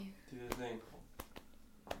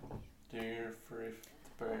Do your first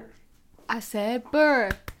burr. I said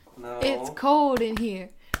burr. No. It's cold in here.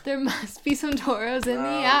 There must be some toros in the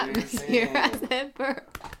atmosphere. I said burr.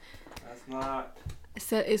 That's not. I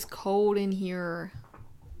said it's cold in here.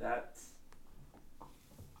 That's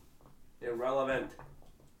irrelevant.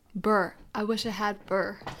 Burr. I wish I had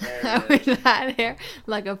burr. There I it wish is. I had hair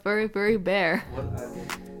like a furry, furry bear. What I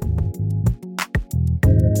did.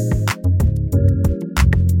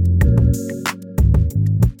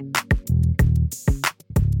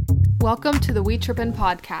 Welcome to the We Trippin'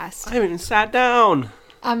 Podcast. I haven't even sat down.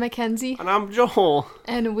 I'm Mackenzie, And I'm Joel.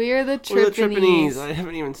 and we're the We're the Trippinies. Trippinies. I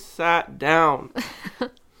haven't even sat down.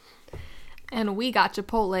 And we got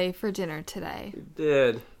Chipotle for dinner today. You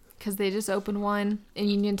did. Because they just opened one in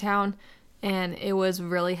Uniontown, and it was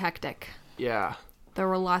really hectic. Yeah. There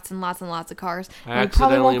were lots and lots and lots of cars. I And we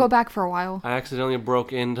probably won't accidentally- go back for a while. I accidentally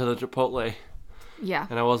broke into the Chipotle. Yeah.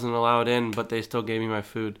 And I wasn't allowed in, but they still gave me my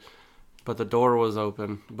food. But the door was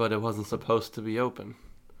open, but it wasn't supposed to be open.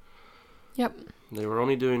 Yep. They were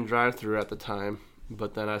only doing drive-thru at the time,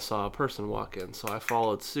 but then I saw a person walk in, so I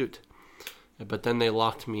followed suit. But then they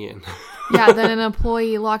locked me in. Yeah, then an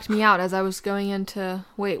employee locked me out as I was going in to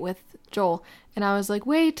wait with Joel. And I was like,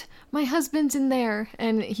 wait, my husband's in there.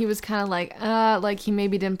 And he was kind of like he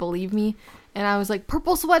maybe didn't believe me. And I was like,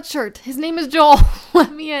 purple sweatshirt. His name is Joel.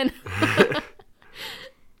 Let me in.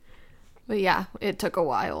 But yeah, it took a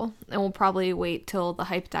while. And we'll probably wait till the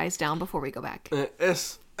hype dies down before we go back.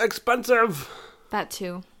 It's expensive. That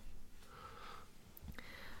too.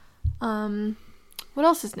 What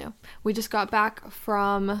else is new? We just got back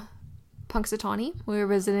from Punxsutawney. We were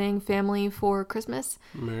visiting family for Christmas.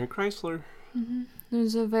 Merry Chrysler. It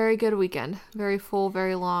was a very good weekend. Very full,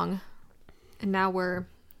 very long. And now we're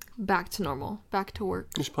back to normal. Back to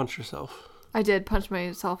work. Just punch yourself. I did punch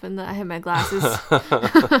myself in the... I hit my glasses.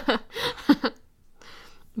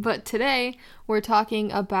 But today, we're talking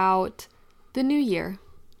about the new year.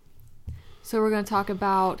 So we're going to talk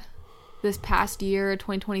about this past year,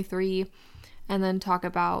 2023, and then talk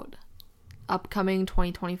about upcoming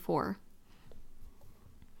 2024.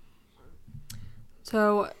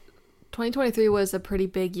 So 2023 was a pretty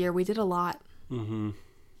big year. We did a lot. Mm-hmm.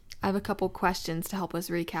 I have a couple questions to help us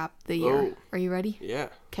recap the year. Oh. Are you ready? Yeah.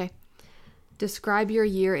 Okay. Describe your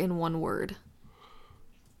year in one word.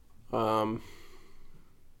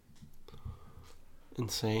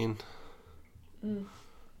 Insane.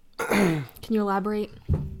 Can you elaborate?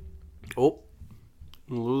 Oh.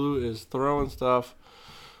 Lulu is throwing stuff.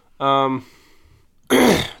 Dang.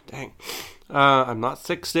 I'm not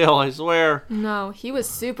sick still, I swear. No, he was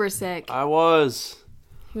super sick. I was.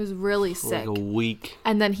 He was really For sick. like a week.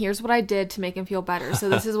 And then here's what I did to make him feel better. So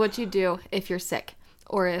this is what you do if you're sick,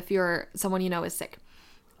 or if you're someone you know is sick.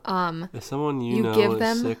 If someone you You know give is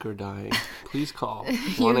them- sick or dying, please call.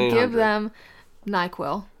 You give them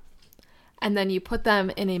NyQuil, and then you put them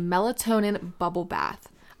in a melatonin bubble bath.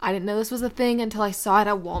 I didn't know this was a thing until I saw it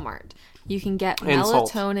at Walmart. You can get And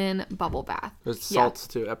salt. melatonin bubble bath. There's Yeah. salts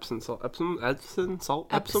too. Epsom salt. Epsom salt?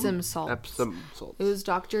 Epsom salts. Epsom salts. It was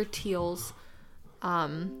Dr. Teal's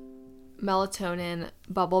melatonin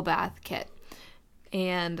bubble bath kit.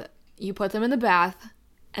 And you put them in the bath,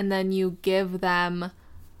 and then you give them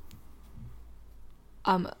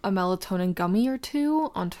a melatonin gummy or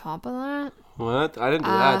two on top of that. What? I didn't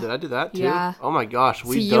do that. Did I do that too? yeah. Oh my gosh.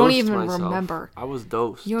 We See, you dosed don't even myself. remember. I was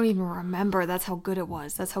dosed. You don't even remember. That's how good it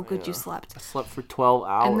was. That's how good you slept. I slept for 12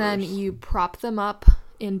 hours. And then you prop them up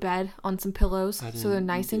in bed on some pillows so they're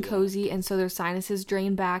nice and cozy, and so their sinuses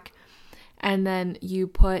drain back. And then you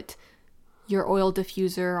put your oil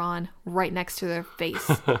diffuser on right next to their face.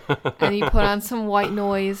 And you put on some white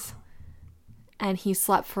noise. And he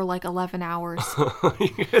slept for like 11 hours.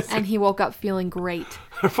 You guys And he woke up feeling great.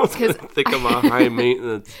 everyone's gonna think I'm a high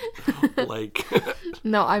maintenance, like,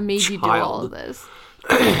 No, I made you do all of this.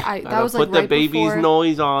 That was like put the right baby's before,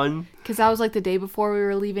 noise on. because that was like the day before we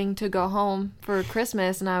were leaving to go home for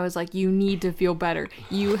Christmas, and I was like, you need to feel better.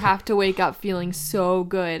 You have to wake up feeling so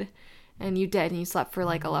good. And you did, and you slept for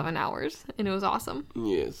like 11 hours, and it was awesome.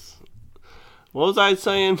 Yes. What was I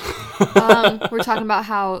saying? We're talking about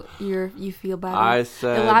how you feel better. I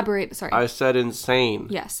said... Elaborate, sorry. I said insane.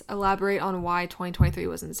 Yes, elaborate on why 2023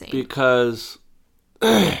 was insane. Because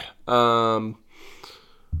I'm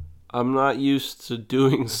not used to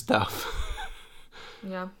doing stuff.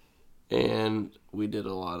 Yeah. And we did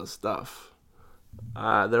a lot of stuff.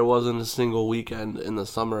 There wasn't a single weekend in the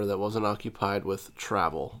summer that wasn't occupied with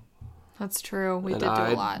travel. That's true. We And did do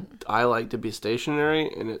a lot. I like to be stationary,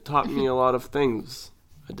 and it taught me a lot of things.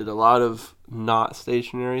 I did a lot of not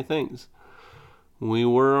stationary things. We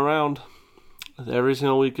were around. every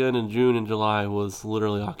single weekend in June and July was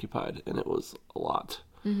literally occupied, and it was a lot.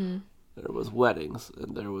 Mm-hmm. There was weddings,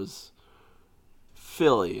 and there was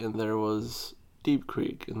Philly, and there was Deep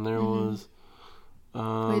Creek, and there was... we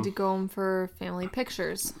had to go home for family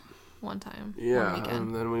pictures one time. Yeah, one weekend.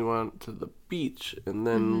 and then we went to the beach, and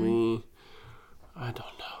then I don't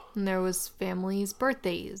know. And there was families'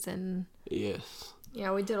 birthdays, and... Yes.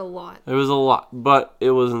 Yeah, we did a lot. It was a lot, but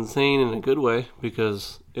it was insane in a good way,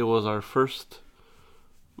 because it was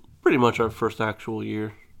pretty much our first actual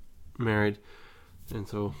year married. And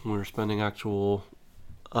so we were spending actual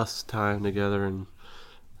us time together and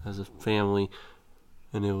as a family.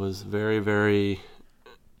 And it was very, very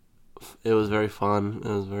fun. It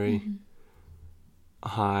was very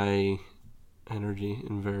high energy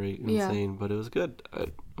and very insane, but it was good. I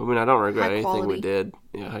mean, I don't regret anything we did.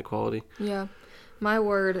 Yeah, high quality. Yeah. My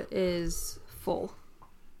word is full.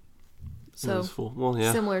 So, it was full. Well,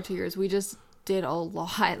 yeah. Similar to yours. We just did a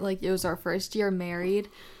lot. Like, it was our first year married,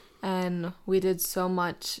 and we did so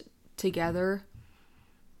much together.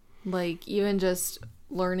 Like, even just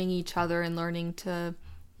learning each other and learning to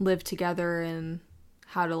live together and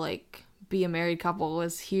how to, like, be a married couple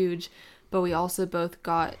was huge. But we also both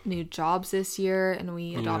got new jobs this year, and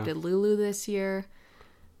we adopted Lulu this year.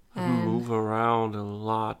 And move around a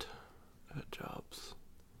lot at jobs.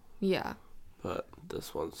 Yeah. But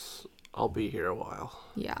this one's... I'll be here a while.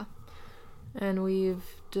 Yeah. And we've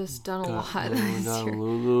just done a lot this year.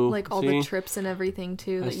 Lulu. Like all the trips and everything,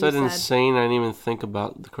 too. I said insane. I didn't even think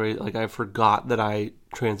about the crazy... Like, I forgot that I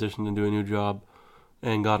transitioned into a new job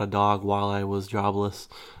and got a dog while I was jobless.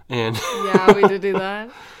 And yeah, we did do that.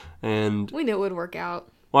 And we knew it would work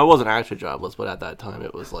out. Well, I wasn't actually jobless, but at that time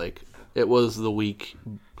it was like... It was the week...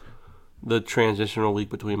 The transitional week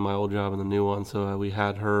between my old job and the new one. So we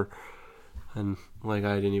had her... And, like,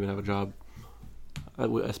 I didn't even have a job.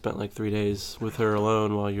 I spent, like, 3 days with her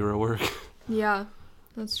alone while you were at work. Yeah,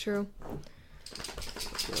 that's true.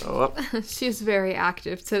 Oh, she's very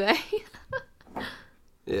active today.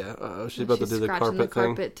 Yeah, she's about to do the carpet thing.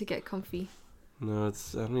 Carpet to get comfy. No, I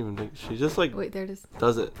don't even think... She just, like... Wait, there it is.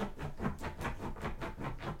 Does it.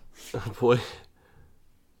 Oh, boy.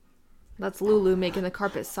 That's Lulu making the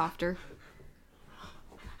carpet softer.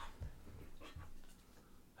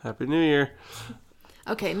 Happy New Year.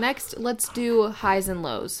 Okay, next, let's do highs and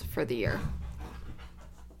lows for the year.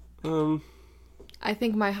 I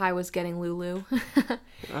think my high was getting Lulu.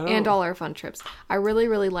 And all our fun trips. I really,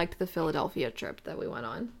 really liked the Philadelphia trip that we went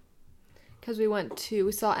on. Because we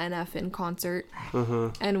saw NF in concert.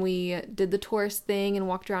 And we did the tourist thing and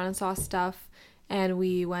walked around and saw stuff. And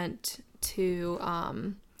we went to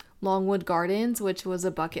Longwood Gardens, which was a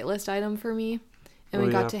bucket list item for me. And we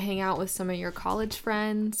got to hang out with some of your college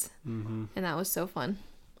friends. And that was so fun.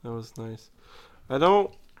 That was nice. I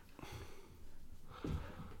don't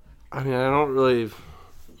really...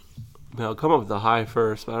 I'll come up with the high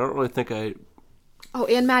first, but I don't really think I... Oh,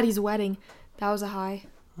 and Maddie's wedding. That was a high.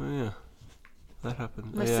 Oh, yeah. That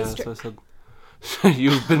happened. My sister. sister... So I said,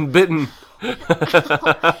 you've been bitten.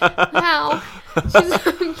 How? She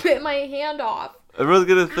just bit my hand off. Everyone's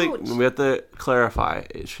going to think... We have to clarify.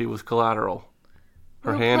 She was collateral.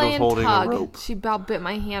 Her hand was holding a rope. She about bit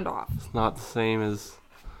my hand off. It's not the same as...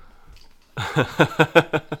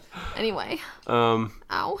 Anyway.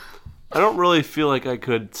 Ow. I don't really feel like I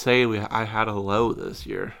could say I had a low this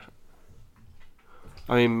year.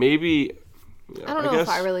 I mean, maybe... I don't know if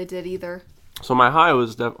I really did either. So my high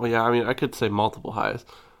was definitely... Yeah, I mean, I could say multiple highs.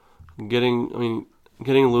 Getting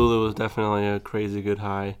Lulu was definitely a crazy good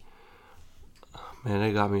high. Man,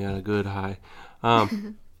 it got me at a good high.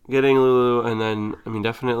 Getting Lulu, and then, I mean,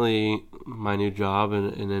 definitely my new job,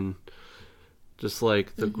 and then just,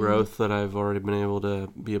 like, the growth that I've already been able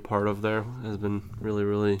to be a part of there has been really,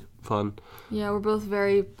 really fun. Yeah, we're both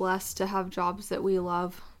very blessed to have jobs that we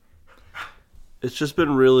love. It's just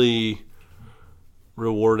been really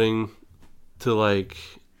rewarding to, like,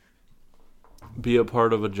 be a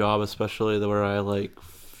part of a job, especially where I, like,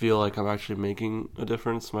 feel like I'm actually making a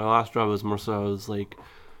difference. My last job was more so I was, like,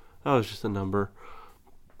 oh, it's just a number.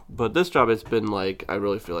 But this job, it's been, like, I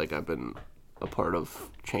really feel like I've been a part of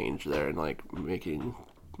change there and, like, making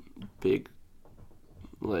big,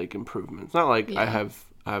 like, improvements. Not like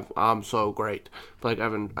I'm so great, but,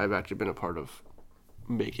 like, I've actually been a part of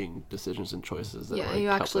making decisions and choices that you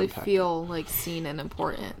actually feel, like, seen and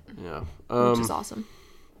important. Yeah. Which is awesome.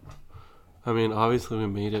 I mean, obviously we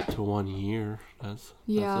made it to 1 year. That's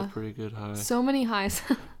a pretty good high. So many highs.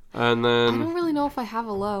 And then... I don't really know if I have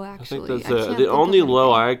a low, actually. I think that's the only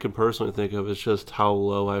low I can personally think of is just how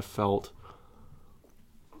low I felt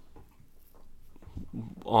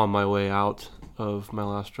on my way out of my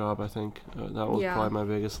last job, I think. That was probably my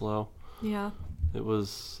biggest low. Yeah. It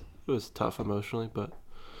was tough emotionally, but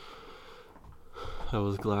I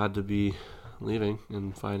was glad to be leaving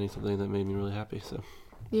and finding something that made me really happy. So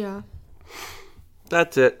yeah,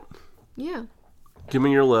 that's it. Yeah. Give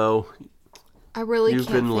me your low. I really can't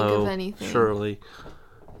think of anything. Shirley.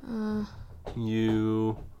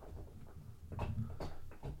 You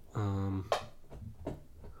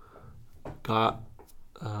got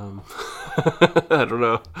I don't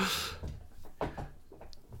know.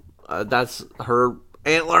 That's her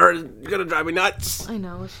antler is gonna drive me nuts. I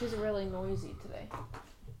know, she's really noisy today.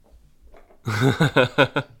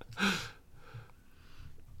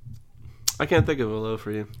 I can't think of a low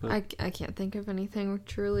for you. But. I can't think of anything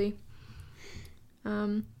truly.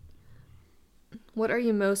 What are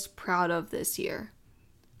you most proud of this year?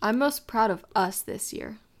 I'm most proud of us this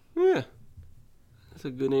year. Yeah, that's a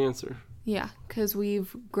good answer. Yeah, because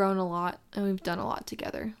we've grown a lot and we've done a lot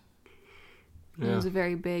together. Yeah. It was a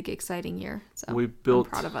very big, exciting year. So we built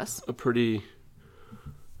I'm proud of us. A pretty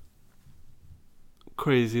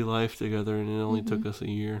crazy life together, and it only took us a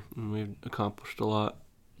year, and we've accomplished a lot.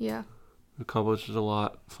 Yeah. We've accomplished a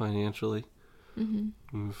lot financially.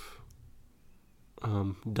 We've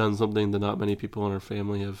done something that not many people in our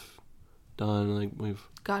family have done. Like we've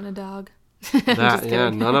gotten a dog.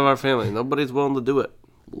 That none of our family. Nobody's willing to do it.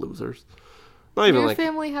 Losers. Not even your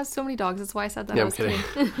family has so many dogs. That's why I said that. Yeah, I'm kidding.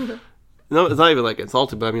 No, it's not even like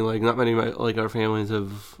insulting, but I mean like not many like our families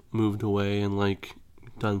have moved away and like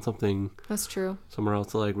done something. That's true. Somewhere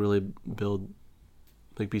else to like really build,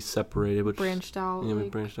 like be separated, which branched out. Yeah, we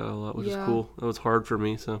branched out a lot, which is cool. That was hard for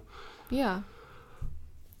me, so. Yeah.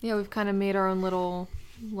 Yeah, we've kind of made our own little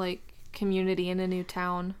like community in a new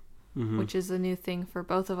town, which is a new thing for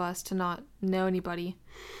both of us to not know anybody.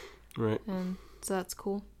 Right. And so that's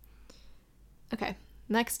cool. Okay,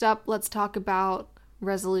 next up, let's talk about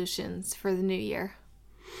resolutions for the new year.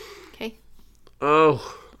 Okay?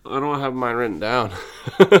 Oh, I don't have mine written down.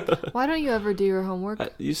 Why don't you ever do your homework?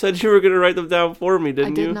 You said you were going to write them down for me,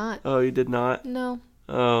 didn't you? I did not. Oh, you did not? No.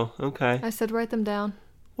 Oh, okay. I said write them down.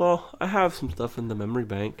 Well, I have some stuff in the memory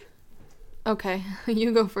bank. Okay,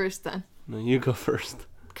 you go first then. No, you go first.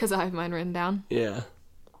 Because I have mine written down. Yeah.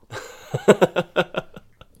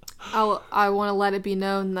 I want to let it be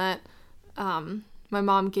known that my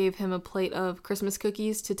mom gave him a plate of Christmas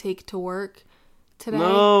cookies to take to work today.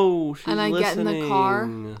 No, she's and I listening. get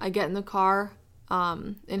in the car.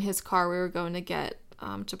 In his car, we were going to get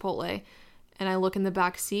Chipotle, and I look in the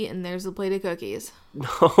back seat, and there's a plate of cookies.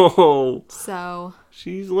 No. So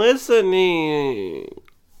she's listening.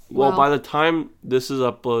 Well, by the time this is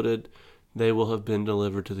uploaded, they will have been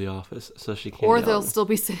delivered to the office, so she can't. Or they'll still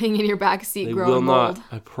be sitting in your back seat they growing will not. mold.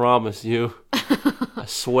 I promise you. I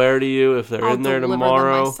swear to you, if they're in there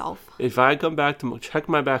tomorrow, if I come back to check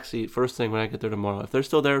my back seat first thing when I get there tomorrow, if they're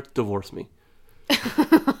still there, divorce me.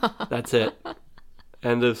 That's it.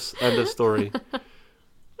 End of story.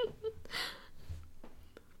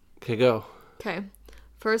 Okay, go. Okay.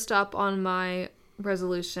 First up on my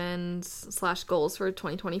resolutions / goals for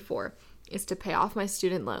 2024 is to pay off my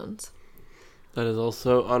student loans. That is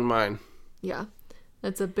also on mine. Yeah.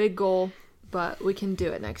 That's a big goal, but we can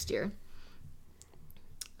do it next year.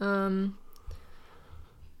 The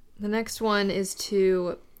next one is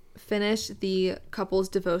to finish the couples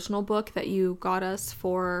devotional book that you got us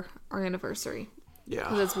for our anniversary. Yeah.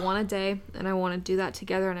 Because it's one a day, and I want to do that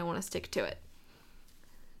together, and I want to stick to it.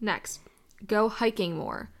 Next, go hiking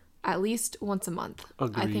more. At least once a month.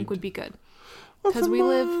 Agreed. I think would be good. Because we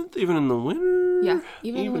live... Even in the winter? Yeah,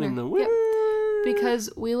 even in the winter. Yep. Because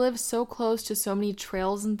we live so close to so many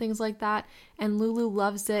trails and things like that, and Lulu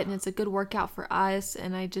loves it, and it's a good workout for us,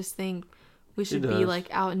 and I just think we should be like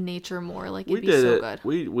out in nature more. Like it'd be so good.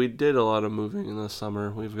 We did a lot of moving in the summer.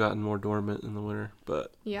 We've gotten more dormant in the winter,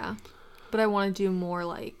 but... Yeah. But I want to do more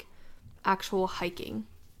like actual hiking.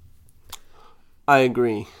 I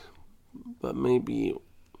agree. But maybe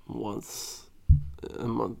once a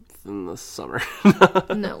month in the summer.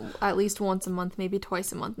 No, at least once a month, maybe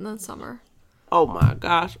twice a month in the summer. Oh my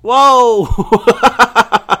gosh. Whoa!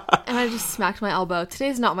 And I just smacked my elbow.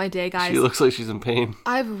 Today's not my day, guys. She looks like she's in pain.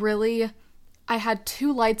 I had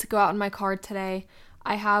 2 lights go out in my car today.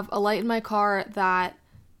 I have a light in my car that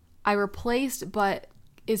I replaced, but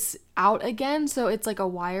is out again, so it's like a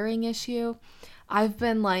wiring issue. I've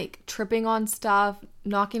been like tripping on stuff,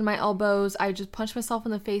 knocking my elbows. I just punched myself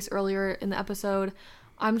in the face earlier in the episode.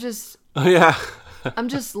 I'm just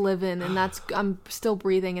living, and I'm still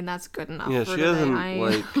breathing, and that's good enough. Yeah, for she today. hasn't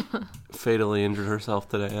like fatally injured herself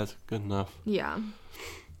today. That's good enough. Yeah.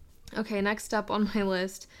 Okay, next up on my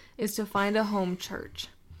list is to find a home church.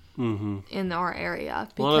 in our area.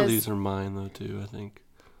 Because, a lot of these are mine, though, too, I think.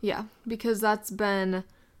 Yeah, because that's been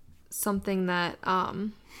something that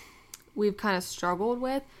we've kind of struggled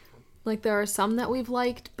with. Like, there are some that we've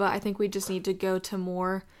liked, but I think we just need to go to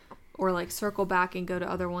more or, like, circle back and go to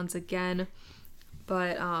other ones again.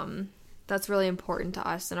 But that's really important to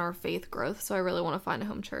us in our faith growth, so I really want to find a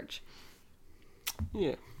home church.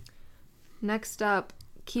 Yeah. Next up,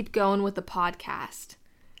 keep going with the podcast.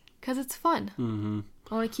 Because it's fun. Mm-hmm.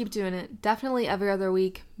 I want to keep doing it. Definitely every other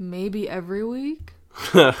week. Maybe every week.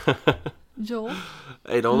 Joel?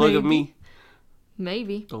 Hey, don't look at me.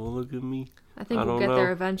 Maybe. Don't look at me. I think we'll get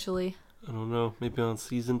there eventually. I don't know. Maybe on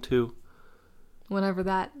season 2. Whenever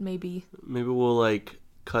that may be. Maybe we'll, like,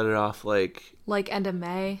 cut it off, like... Like end of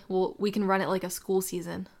May. We can run it like a school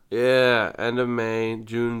season. Yeah, end of May,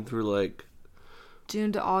 June through, like...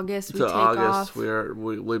 June to August, we take off.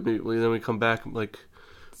 Then we come back, like,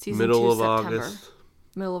 season middle 2, of September. August.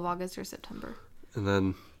 Middle of August or September. And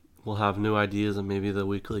then we'll have new ideas, and maybe the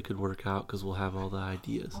weekly could work out, because we'll have all the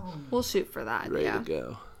ideas. We'll shoot for that, Ready to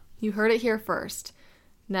go. You heard it here first.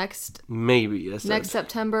 Next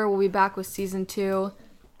September, we'll be back with season 2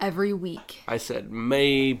 every week. I said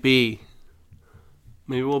maybe.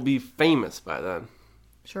 Maybe we'll be famous by then.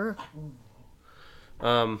 Sure.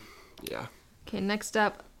 Yeah. Okay, next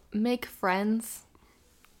up, make friends.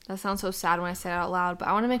 That sounds so sad when I say it out loud, but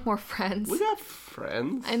I want to make more friends. We got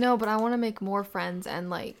friends. I know, but I want to make more friends and,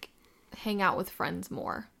 like, hang out with friends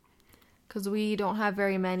more. Because we don't have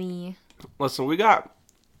very many. Listen,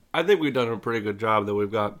 I think we've done a pretty good job that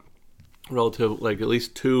we've got at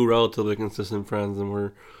least 2 relatively consistent friends, and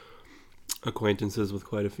we're acquaintances with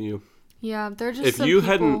quite a few. Yeah, they're just Sorry,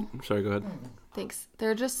 go ahead. Thanks.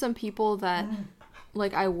 There are just some people that,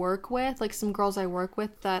 like, I work with, like, some girls I work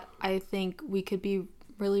with that I think we could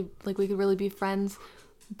really be friends,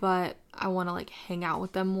 but I want to, like, hang out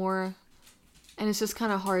with them more. And it's just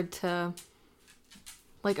kind of hard to,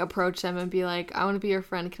 like, approach them and be like, I want to be your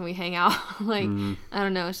friend, can we hang out? Like, I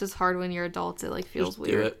don't know, it's just hard when you're adults. It, like, feels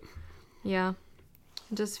weird. Do it. Yeah.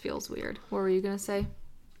 It just feels weird. What were you going to say?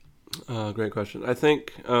 Great question. I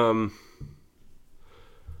think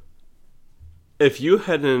if you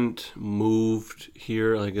hadn't moved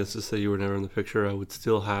here, I guess to say you were never in the picture, I would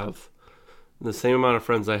still have the same amount of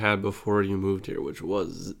friends I had before you moved here, which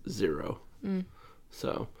was 0.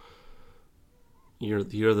 So you're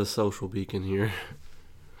the social beacon here.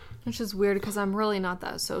 Which is weird because I'm really not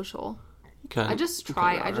that social. I just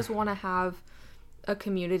try. I just want to have a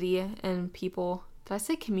community and people. Did I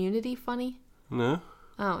say community funny? No.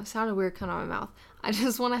 Oh, it sounded weird coming out of my mouth. I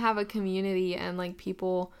just want to have a community and, like,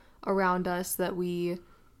 people around us that we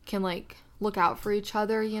can, like, look out for each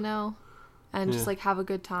other, you know? And just, like, have a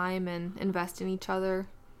good time and invest in each other.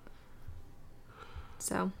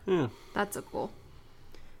 So, that's a goal.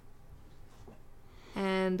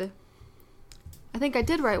 And I think I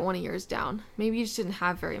did write one of yours down. Maybe you just didn't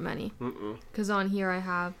have very many. Because on here I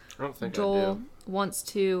have Joel wants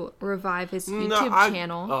to revive his YouTube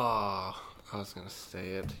channel. Oh, I was going to say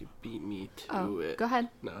it. You beat me to it. Go ahead.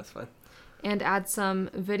 No, it's fine. And add some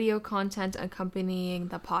video content accompanying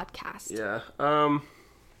the podcast. Yeah.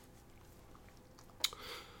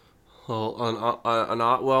 Well, a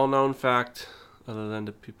not well-known fact, other than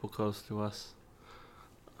to people close to us,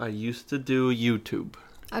 I used to do YouTube.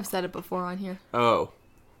 I've said it before on here. Oh,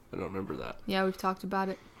 I don't remember that. Yeah, we've talked about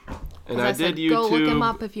it. And I did YouTube. Go look him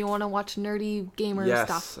up if you want to watch nerdy gamer stuff.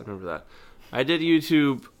 Yes, I remember that. I did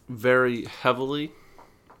YouTube very heavily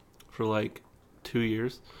for like 2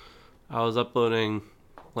 years. I was uploading,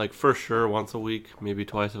 like, for sure once a week, maybe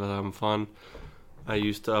twice if I'm having fun. I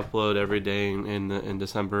used to upload every day in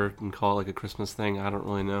December and call it like a Christmas thing. I don't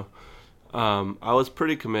really know. I was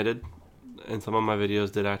pretty committed, and some of my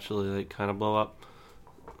videos did actually, like, kind of blow up.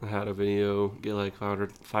 I had a video get like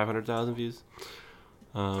 500,000 views.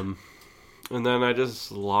 And then I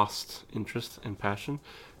just lost interest and passion.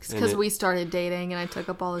 Because we started dating and I took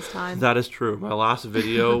up all his time. That is true. My last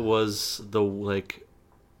video was it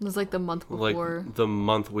was like the month before. Like the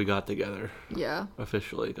month we got together. Yeah.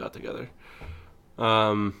 Officially got together.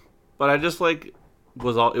 But I just, like, it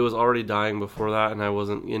was already dying before that, and I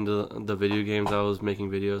wasn't into the video games I was making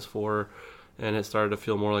videos for, and it started to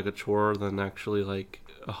feel more like a chore than actually, like,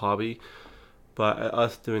 a hobby. But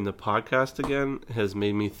us doing the podcast again has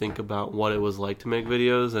made me think about what it was like to make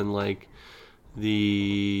videos, and, like,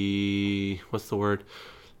 the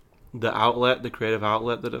creative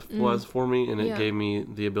outlet that it was for me, and it gave me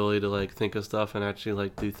the ability to, like, think of stuff and actually,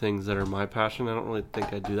 like, do things that are my passion. I don't really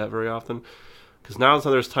think I do that very often, because now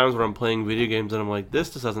there's times where I'm playing video games and I'm like, this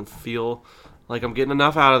just doesn't feel like I'm getting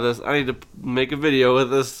enough out of this. I need to make a video with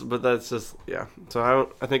this, but that's just yeah.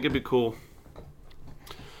 So I think it'd be cool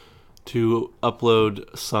to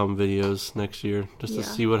upload some videos next year just to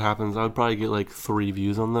see what happens. I would probably get like 3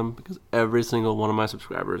 views on them because every single one of my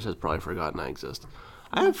subscribers has probably forgotten I exist.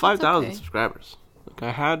 I have 5,000 subscribers. Like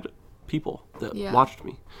I had people that watched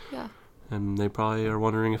me. Yeah. And they probably are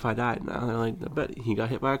wondering if I died now. They're like, I bet he got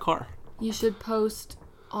hit by a car. You should post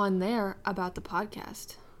on there about the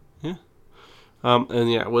podcast. Yeah.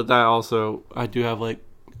 And yeah, with that also, I do have like,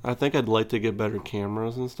 I think I'd like to get better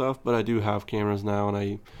cameras and stuff, but I do have cameras now and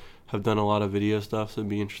I have done a lot of video stuff, so it'd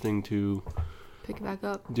be interesting to pick it back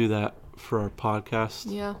up. Do that for our podcast.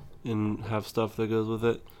 Yeah. And have stuff that goes with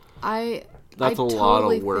it. That's a lot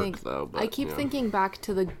of work, though. But, I keep thinking back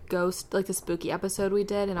to the ghost, like the spooky episode we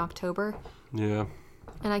did in October. Yeah.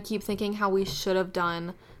 And I keep thinking how we should have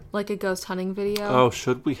done like a ghost hunting video. Oh,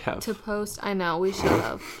 should we have? To post. I know, we should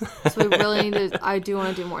have. So we really need to, I do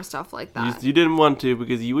want to do more stuff like that. You didn't want to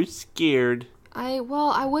because you were scared. I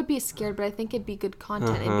would be scared, but I think it'd be good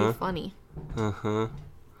content. It'd be funny.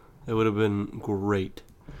 It would have been great.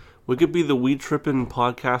 We could be the We Trippin'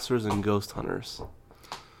 podcasters and ghost hunters.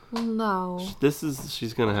 Well, no.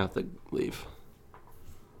 She's going to have to leave.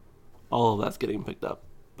 All of that's getting picked up,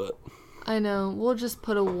 but... I know. We'll just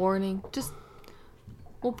put a warning.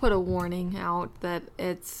 We'll put a warning out that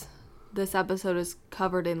this episode is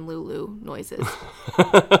covered in Lulu noises.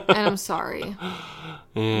 And I'm sorry.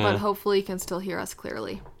 Yeah. But hopefully you can still hear us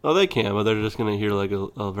clearly. Oh, they can, but they're just going to hear like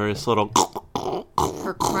a very subtle...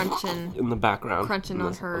 Her crunching... in the background. Crunching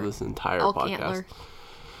on her... This entire elk podcast.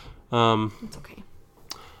 Antler. It's okay.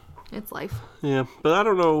 It's life. Yeah, but I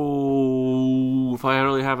don't know if I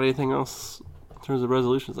really have anything else in terms of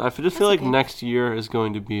resolutions. I just feel like next year is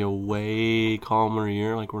going to be a way calmer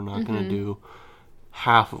year. Like, we're not going to do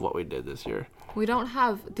half of what we did this year. We don't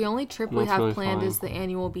have... The only trip we have really planned is the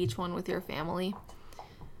annual beach one with your family.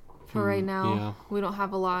 For right now, we don't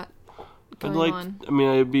have a lot going on. I mean,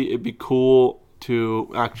 it'd be cool to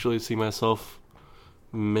actually see myself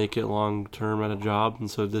make it long term at a job,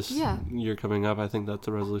 and so this year coming up, I think that's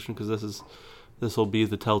a resolution because this will be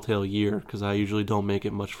the telltale year because I usually don't make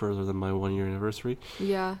it much further than my 1 year anniversary.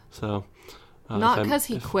 Yeah. So not because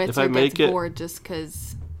he quits or gets bored, just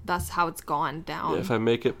because that's how it's gone down. If I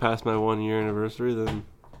make it past my 1 year anniversary,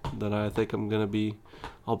 then I think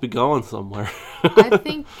I'll be going somewhere.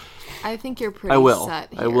 I think you're pretty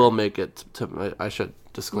set here. I will make it to I should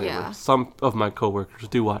disclaimer. Yeah. Some of my coworkers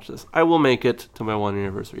do watch this. I will make it to my 1 year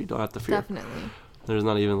anniversary. You don't have to fear. Definitely. There's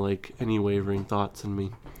not even like any wavering thoughts in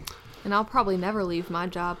me. And I'll probably never leave my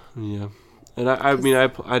job. Yeah. And I mean,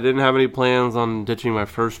 I didn't have any plans on ditching my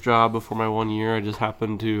first job before my 1 year. I just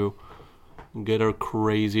happened to get a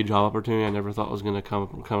crazy job opportunity I never thought was going to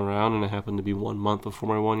come around, and it happened to be 1 month before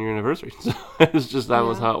my 1 year anniversary. So it's just that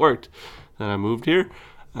was how it worked. Then I moved here,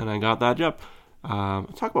 and I got that job. I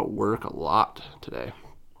talk about work a lot today.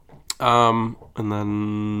 And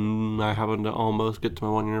then I happened to almost get to my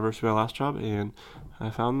 1 year anniversary of my last job, and I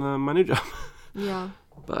found my new job. Yeah.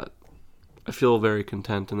 But I feel very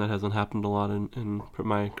content, and that hasn't happened a lot in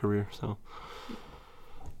my career. So,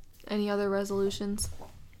 any other resolutions?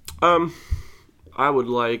 I would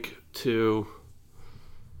like to,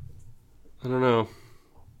 I don't know,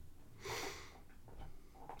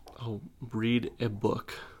 read a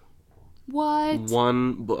book. What?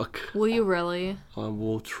 One book. Will you really? I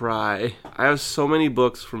will try. I have so many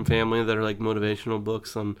books from family that are like motivational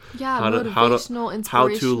books on inspirational. How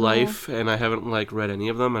to life, and I haven't like read any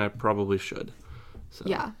of them, and I probably should. So,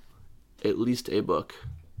 yeah. At least a book.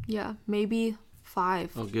 Yeah, maybe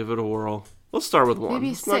 5. I'll give it a whirl. Let's start with 1.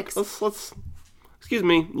 Maybe 6. Let's. Excuse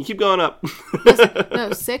me. You keep going up.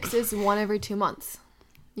 No, 6 is 1 every 2 months.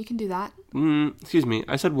 You can do that. Excuse me.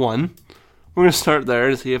 I said 1. We're going to start there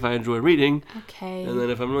to see if I enjoy reading. Okay. And then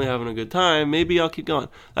if I'm really having a good time, maybe I'll keep going.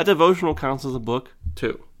 That devotional counts as a book,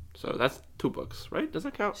 too. So that's 2 books, right? Does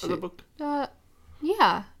that count as a book?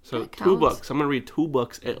 Yeah. So 2 books. I'm going to read 2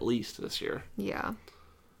 books at least this year. Yeah.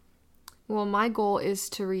 Well, my goal is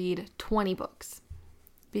to read 20 books.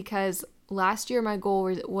 Because last year my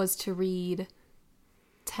goal was to read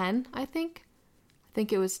 10, I think. I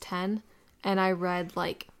think it was 10. And I read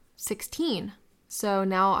like 16. So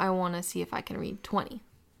now I want to see if I can read 20.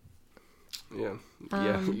 Yeah.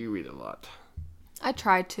 You read a lot. I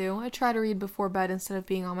try to read before bed instead of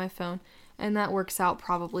being on my phone. And that works out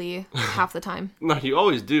probably half the time. No, you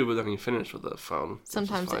always do, but then you finish with the phone.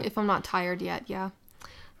 Sometimes if I'm not tired yet, yeah.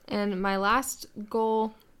 And my last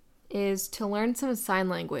goal is to learn some sign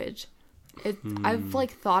language. I've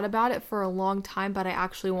like thought about it for a long time, but I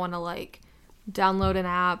actually want to like download an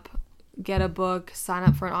app, get a book, sign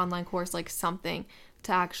up for an online course, like something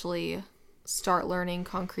to actually start learning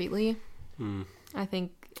concretely. I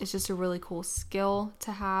think it's just a really cool skill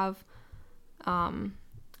to have.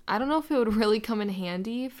 I don't know if it would really come in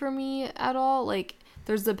handy for me at all. Like,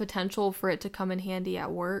 there's the potential for it to come in handy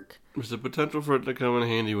at work. There's the potential for it to come in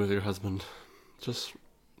handy with your husband. Just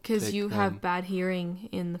because you have bad hearing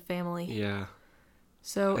in the family. Yeah.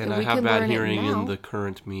 So and we I have could bad learn hearing it now. in the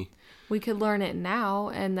current me. We could learn it now,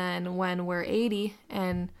 and then when we're 80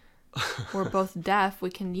 and we're both deaf, we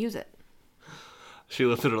can use it. She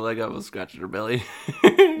lifted her leg up and scratched her belly.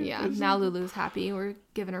 Yeah, now Lulu's happy. We're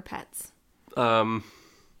giving her pets.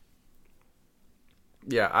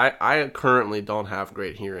 Yeah, I currently don't have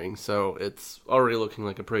great hearing, so it's already looking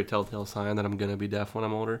like a pretty telltale sign that I'm going to be deaf when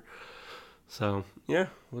I'm older. So, yeah,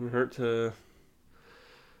 wouldn't hurt to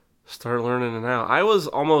start learning it now. I was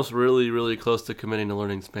almost really, really close to committing to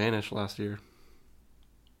learning Spanish last year.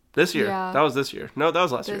 This year. Yeah. That was this year. No, that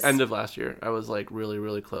was last year. End of last year. I was, like, really,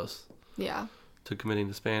 really close. Yeah. To committing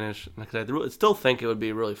to Spanish. Because I still think it would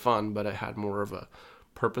be really fun, but I had more of a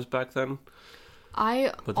purpose back then.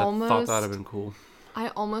 I thought that would have been cool. I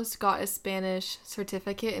almost got a Spanish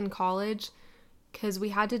certificate in college because we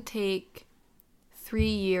had to take 3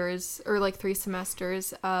 years or like 3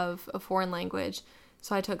 semesters of a foreign language.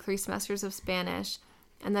 So I took 3 semesters of Spanish,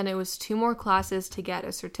 and then it was 2 more classes to get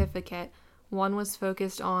a certificate. One was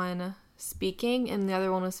focused on speaking, and the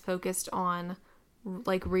other one was focused on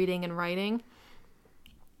like reading and writing.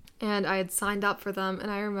 And I had signed up for them, and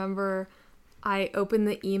I remember I opened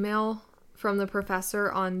the email from the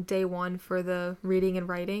professor on day 1 for the reading and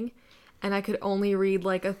writing, and I could only read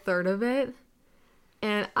like a third of it.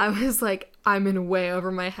 And I was like, I'm in way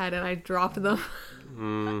over my head, and I dropped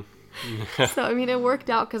them. So, I mean, it worked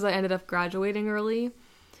out because I ended up graduating early.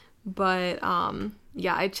 But,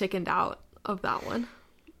 yeah, I chickened out of that one.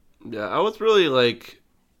 Yeah, I was really like,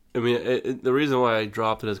 I mean, the reason why I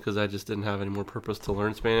dropped it is because I just didn't have any more purpose to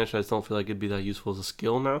learn Spanish. I just don't feel like it'd be that useful as a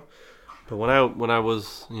skill now. But when I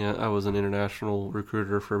was an international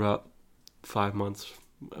recruiter for about 5 months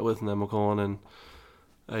with Nemicon, and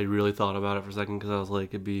I really thought about it for a second because I was like,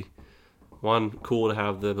 it'd be, one, cool to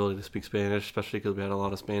have the ability to speak Spanish, especially because we had a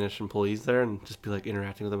lot of Spanish employees there, and just be like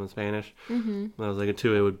interacting with them in Spanish. Mm-hmm. And I was like, and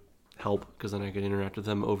 2, it would help because then I could interact with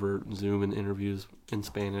them over Zoom and interviews in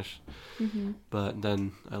Spanish. Mm-hmm. But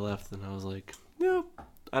then I left, and I was like, no,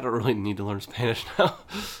 I don't really need to learn Spanish now.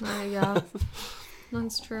 Yeah,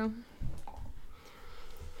 that's true.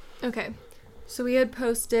 Okay, so we had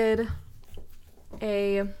posted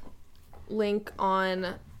a link on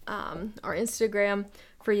our Instagram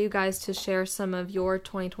for you guys to share some of your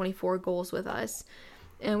 2024 goals with us,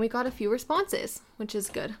 and we got a few responses, which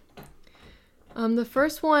is good. The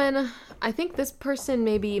first one, I think this person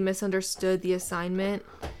maybe misunderstood the assignment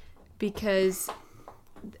because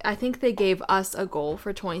I think they gave us a goal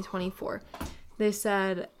for 2024. They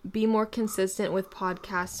said, be more consistent with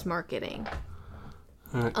podcast marketing.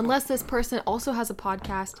 Right. Unless this person also has a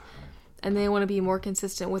podcast and they want to be more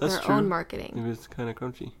consistent with their own marketing. Maybe it's kind of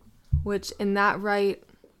crunchy. Which, in that right,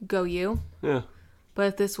 go you. Yeah. But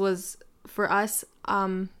if this was for us,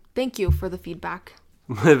 thank you for the feedback.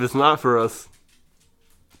 If it's not for us,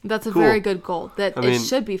 that's a very good goal. It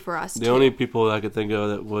should be for us, The only people I could think of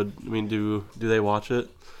that would, I mean, do they watch it?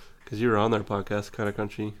 Because you were on their podcast, Kind of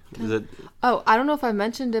Crunchy. Is it? Oh, I don't know if I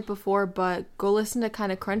mentioned it before, but go listen to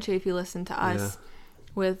Kind of Crunchy if you listen to us. Yeah.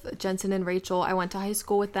 With Jensen and Rachel. I went to high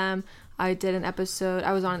school with them. I was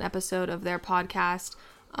on an episode of their podcast.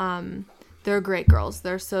 They're great girls.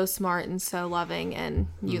 They're so smart and so loving, and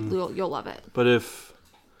you'll love it. But if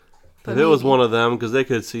it was one of them, because they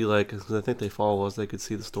could see, like, cause I think they follow us, they could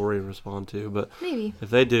see the story and respond to. But maybe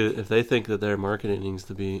if they think that their marketing needs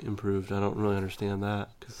to be improved, I don't really understand that.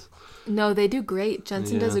 No, they do great.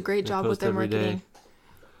 Jensen does a great job with their marketing. Day.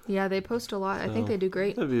 Yeah, they post a lot. I think they do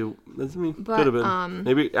great. Could have been.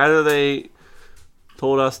 Maybe either they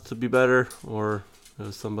told us to be better, or it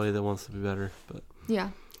was somebody that wants to be better. But yeah,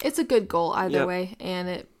 it's a good goal either way, and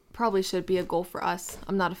it probably should be a goal for us.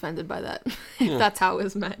 I'm not offended by that, if that's how it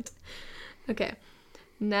was meant. Okay,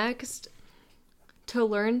 next, to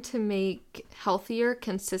learn to make healthier,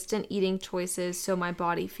 consistent eating choices so my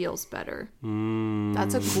body feels better.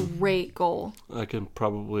 That's a great goal. I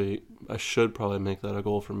should probably make that a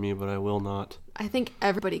goal for me, but I will not. I think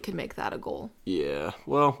everybody could make that a goal. Yeah.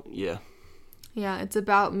 Well, yeah. Yeah, it's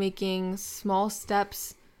about making small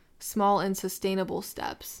steps, small and sustainable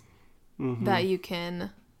steps that you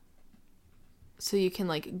can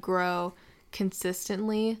like grow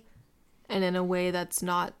consistently and in a way that's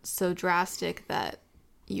not so drastic that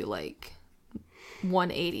you like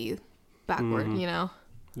 180 backward, you know?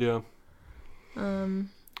 Yeah.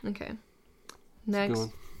 Okay. Next,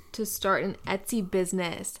 to start an Etsy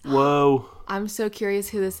business. Whoa. I'm so curious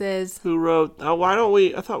who this is. Who wrote? Why don't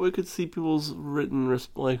we? I thought we could see people's written,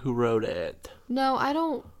 like, who wrote it. No, I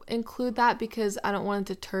don't include that because I don't want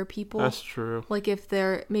to deter people. That's true. Like, if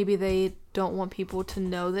maybe they don't want people to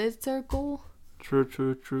know that it's their goal.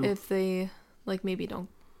 True. If they, like, maybe don't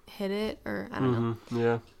hit it, or I don't know.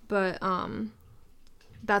 Yeah. But,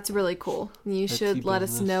 that's really cool. You should let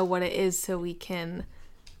us know what it is so we can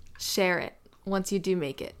share it once you do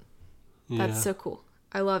make it. Yeah. That's so cool.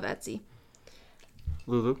 I love Etsy.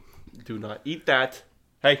 Lulu, do not eat that.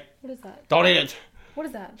 Hey. What is that? Don't eat it. What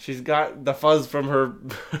is that? She's got the fuzz from her,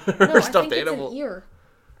 stuffed animal. It's an ear.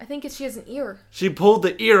 I think she has an ear. She pulled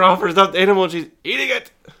the ear off her stuffed animal and she's eating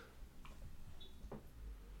it.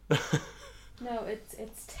 No,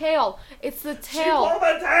 it's tail. It's the tail. She pulled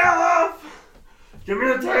the tail off. Give me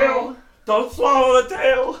the tail. No. Don't swallow the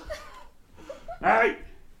tail. Hey.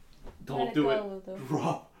 Don't do it.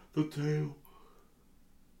 Drop the tail.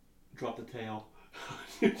 Drop the tail.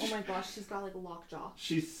 Oh my gosh, she's got like a lockjaw.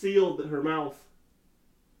 She sealed her mouth.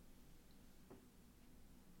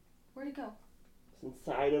 Where'd it go? It's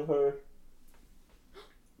inside of her.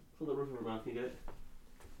 Pull the roof of her mouth. Can you get it?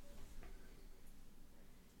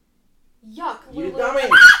 Yuck, Lulu. You dummy!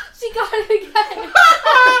 She got it again.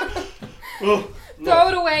 Oh, no. Throw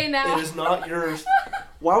it away now. It is not yours.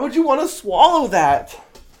 Why would you want to swallow that?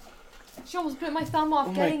 She almost bit my thumb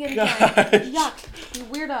off getting it again. Yuck, you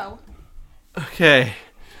weirdo. Okay.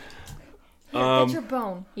 Here, get your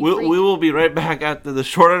bone. We will be right back after the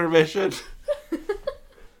short intermission.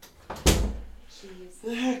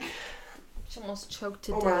 Jeez. She almost choked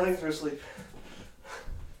to death. My legs are asleep.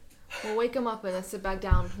 We'll wake him up and then sit back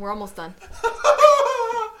down. We're almost done.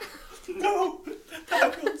 No,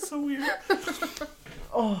 that feels so weird.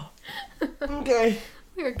 Oh, okay.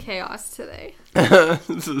 We are chaos today.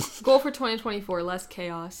 Goal for 2024, less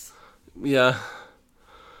chaos. Yeah.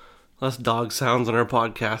 Less dog sounds on our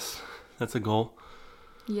podcast. That's a goal.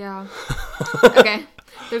 Yeah. Okay.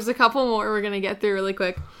 There's a couple more we're going to get through really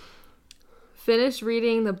quick. Finish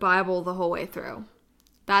reading the Bible the whole way through.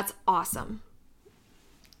 That's awesome.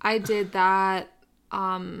 I did that.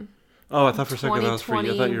 Oh, I thought for a second that was for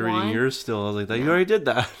you. I thought you were reading yours still. I was like, you already did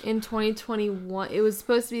that. In 2021, it was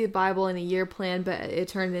supposed to be the Bible in a year plan, but it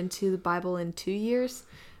turned into the Bible in 2 years,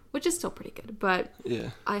 which is still pretty good. But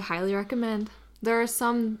yeah, I highly recommend. There are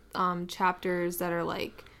some chapters that are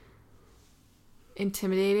like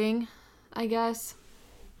intimidating, I guess.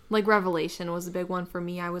 Like Revelation was a big one for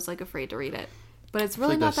me. I was like afraid to read it, but it's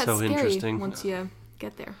really not that scary once you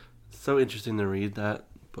get there. It's so interesting to read that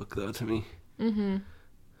book, though, to me. Mm-hmm.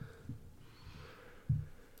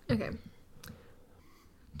 Okay.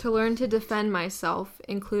 To learn to defend myself,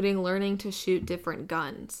 including learning to shoot different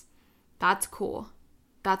guns. That's cool.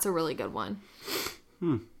 That's a really good one.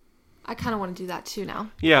 I kind of want to do that too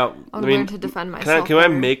now. Yeah. I mean, learn to defend myself. Can I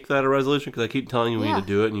make that a resolution? Because I keep telling you we need to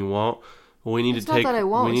do it and you won't. Well, we need to take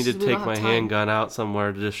my handgun out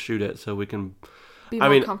somewhere to just shoot it so we can be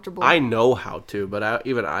more comfortable. I know how to, but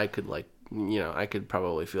I could I could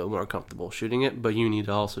probably feel more comfortable shooting it, but you need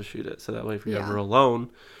to also shoot it. So that way if you're ever alone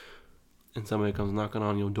and somebody comes knocking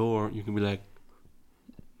on your door, you can be like,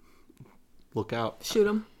 look out. Shoot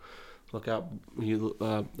them. Look out.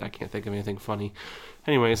 I can't think of anything funny.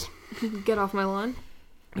 Anyways. Get off my lawn.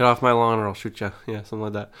 Get off my lawn or I'll shoot you. Yeah, something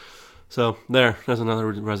like that. So, there's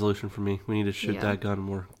another resolution for me. We need to shoot that gun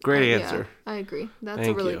more. Great answer. Yeah, I agree. That's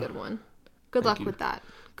a really good one. Good luck with that.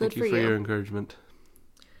 Good for you. Thank you for your encouragement.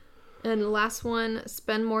 And the last one,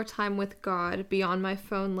 spend more time with God, be on my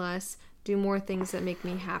phone less, do more things that make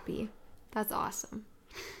me happy. That's awesome.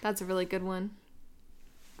 That's a really good one.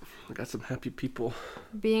 I got some happy people.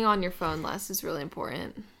 Being on your phone less is really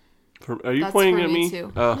important. Are you pointing at me?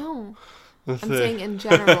 Too. Oh. No. I'm saying in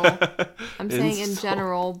general.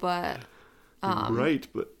 But right,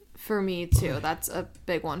 but for me too, that's a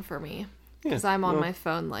big one for me. Because I'm on my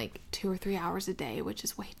phone like 2 or 3 hours a day, which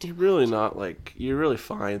is way too much. You're really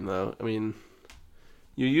fine though. I mean,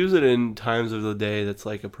 you use it in times of the day that's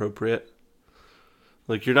like appropriate.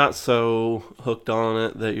 Like you're not so hooked on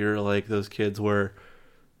it that you're like those kids where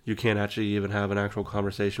you can't actually even have an actual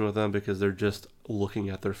conversation with them because they're just looking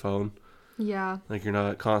at their phone. Yeah. Like you're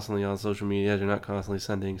not constantly on social media. You're not constantly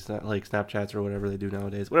sending Snapchats or whatever they do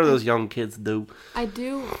nowadays. Whatever those young kids do. I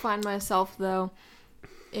do find myself though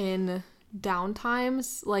in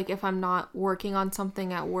downtimes, like if I'm not working on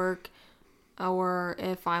something at work or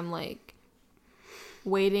if I'm like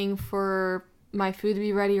waiting for my food to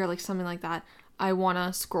be ready or like something like that, I want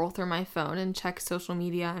to scroll through my phone and check social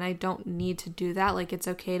media, and I don't need to do that. Like, it's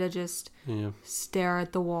okay to just stare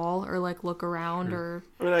at the wall or, like, look around or...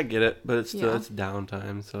 I mean, I get it, but it's still, it's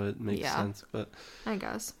downtime, so it makes sense. But I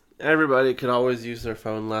guess. Everybody could always use their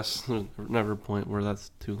phone less. There's never a point where that's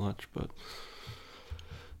too much, but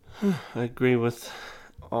I agree with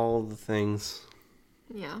all the things.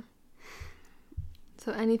 Yeah.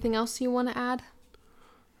 So anything else you want to add?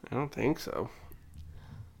 I don't think so.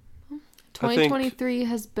 2023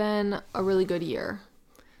 has been a really good year,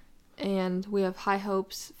 and we have high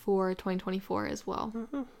hopes for 2024 as well.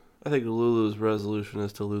 I think Lulu's resolution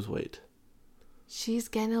is to lose weight. She's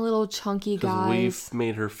getting a little chunky, guys. We've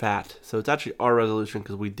made her fat, so it's actually our resolution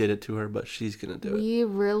because we did it to her, but she's gonna do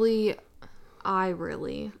it. I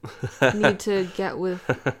really need to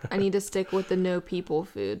I need to stick with the no people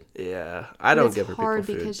food. Yeah, I don't give her people food. It's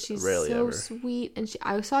hard because she's so sweet, and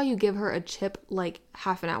I saw you give her a chip like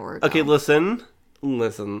half an hour ago. Okay, listen,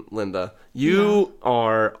 Linda. You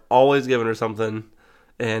are always giving her something,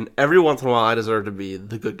 and every once in a while I deserve to be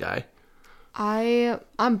the good guy.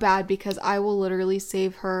 I'm bad because I will literally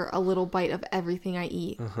save her a little bite of everything I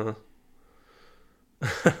eat.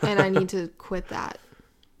 And I need to quit that.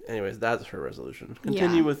 Anyways, that's her resolution.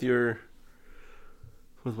 Continue with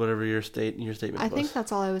whatever your statement was. I think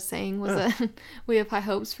that's all I was saying was that we have high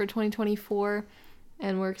hopes for 2024,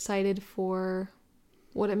 and we're excited for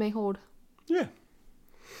what it may hold. Yeah.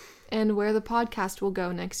 And where the podcast will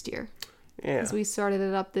go next year. Yeah. Because we started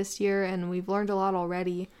it up this year, and we've learned a lot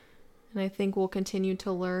already. And I think we'll continue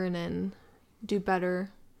to learn and do better.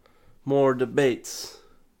 More debates.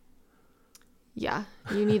 Yeah,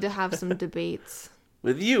 you need to have some debates.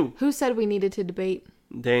 With you. Who said we needed to debate?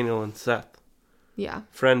 Daniel and Seth. Yeah.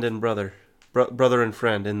 Friend and brother. Brother and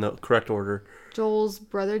friend in the correct order. Joel's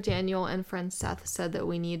brother Daniel and friend Seth said that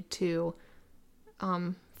we need to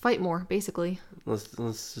fight more, basically.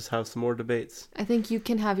 Let's just have some more debates. I think you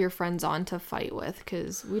can have your friends on to fight with,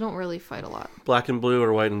 because we don't really fight a lot. Black and blue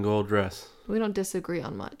or white and gold dress? We don't disagree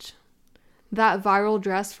on much. That viral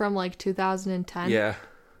dress from like 2010? Yeah.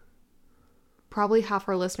 Probably half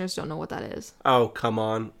our listeners don't know what that is. Oh, come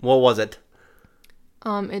on. What was it?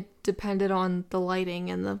 It depended on the lighting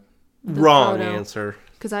and the Wrong photo. Answer.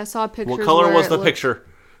 Because I saw pictures. What color was the picture?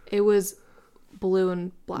 It was blue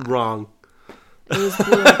and black. Wrong. It was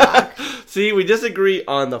blue and black. See, we disagree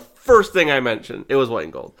on the first thing I mentioned. It was white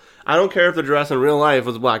and gold. I don't care if the dress in real life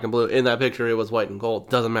was black and blue. In that picture, it was white and gold.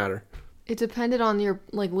 Doesn't matter. It depended on your,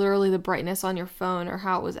 like, literally the brightness on your phone or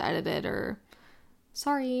how it was edited or...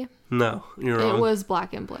 Sorry. No, you're wrong. It was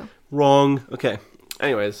black and blue. Wrong. Okay.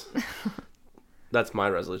 Anyways, that's my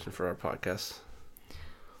resolution for our podcast.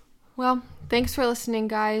 Well, thanks for listening,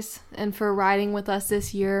 guys, and for riding with us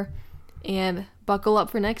this year. And buckle up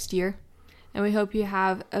for next year. And we hope you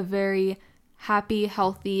have a very happy,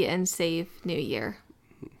 healthy, and safe new year.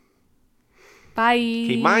 Bye.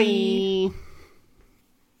 Okay, bye.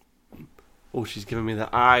 Oh, she's giving me the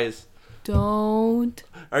eyes. Don't.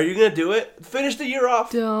 Are you going to do it? Finish the year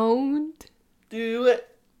off. Don't. Do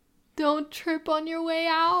it. Don't trip on your way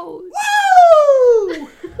out. Woo!